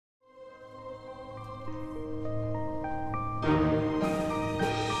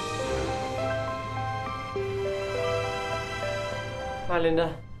Bye,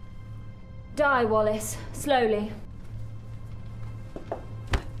 Linda. Die, Wallace. Slowly.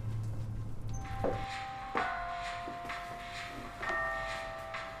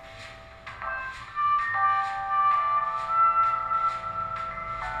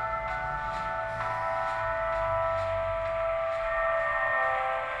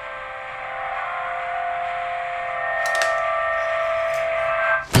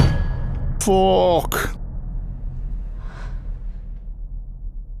 Fuck!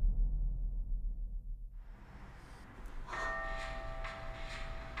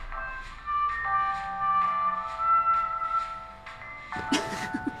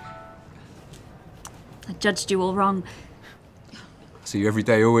 I judged you all wrong. See you every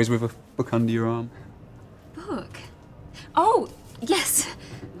day, always with a book under your arm. Book? Oh, yes.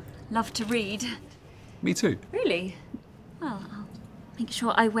 Love to read. Me too. Really? Well, I'll make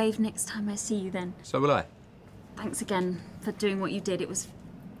sure I wave next time I see you then. So will I. Thanks again for doing what you did. It was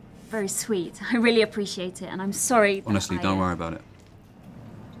very sweet. I really appreciate it, and I'm sorry that Honestly, don't worry about it.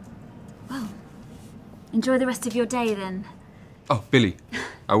 Well, enjoy the rest of your day then. Oh, Billy.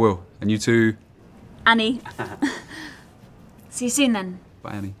 I will. And you too. Annie. See you soon then.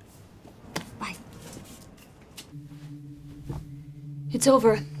 Bye, Annie. Bye. It's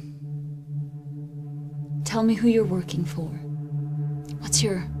over. Tell me who you're working for. What's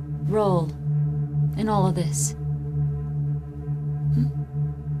your role in all of this?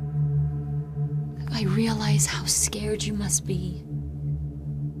 I realize how scared you must be.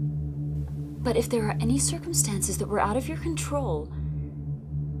 But if there are any circumstances that were out of your control,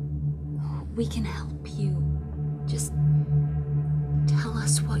 we can help you. Just tell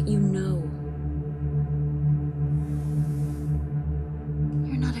us what you know.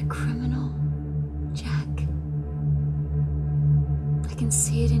 You're not a criminal, Jack. I can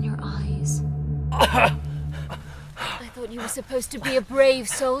see it in your eyes. I thought you were supposed to be a brave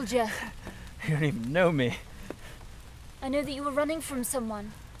soldier. You don't even know me. I know that you were running from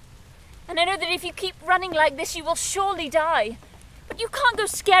someone. And I know that if you keep running like this, you will surely die. But you can't go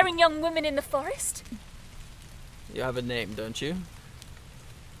scaring young women in the forest. You have a name, don't you?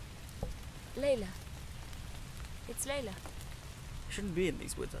 Layla. It's Layla. I shouldn't be in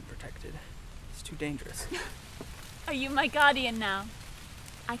these woods unprotected. It's too dangerous. Are you my guardian now?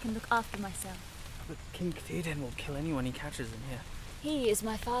 I can look after myself. But King Theoden will kill anyone he catches in here. He is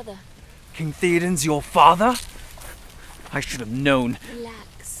my father. King Theoden's your father? I should have known.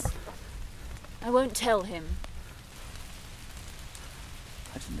 Relax. I won't tell him.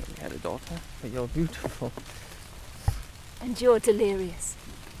 I didn't know we had a daughter, but you're beautiful. And you're delirious.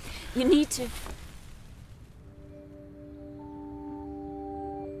 You need to...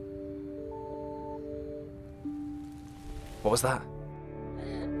 What was that?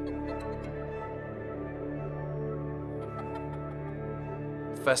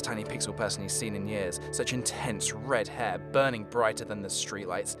 First tiny pixel person he's seen in years. Such intense red hair, burning brighter than the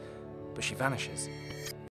streetlights. But she vanishes.